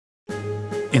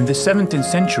In the 17th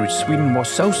century, Sweden was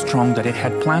so strong that it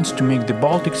had plans to make the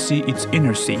Baltic Sea its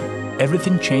inner sea.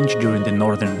 Everything changed during the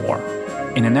Northern War.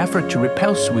 In an effort to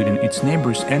repel Sweden, its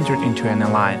neighbors entered into an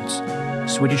alliance.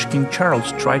 Swedish King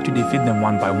Charles tried to defeat them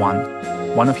one by one.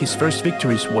 One of his first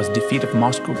victories was defeat of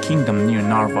Moscow Kingdom near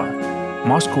Narva.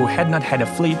 Moscow had not had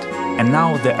a fleet, and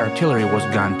now the artillery was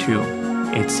gone too.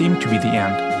 It seemed to be the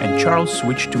end, and Charles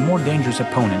switched to more dangerous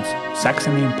opponents,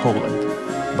 Saxony and Poland.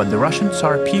 But the Russian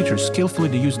Tsar Peter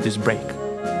skillfully used this break.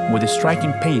 With a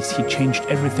striking pace, he changed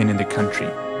everything in the country.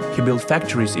 He built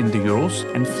factories in the Urals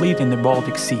and fleet in the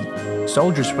Baltic Sea.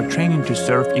 Soldiers were training to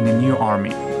serve in a new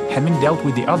army. Having dealt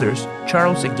with the others,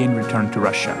 Charles again returned to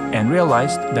Russia and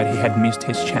realized that he had missed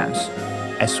his chance.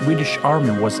 A Swedish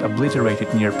army was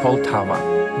obliterated near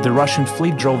Poltava. The Russian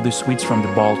fleet drove the Swedes from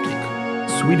the Baltic.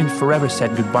 Sweden forever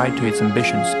said goodbye to its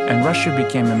ambitions, and Russia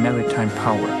became a maritime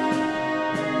power.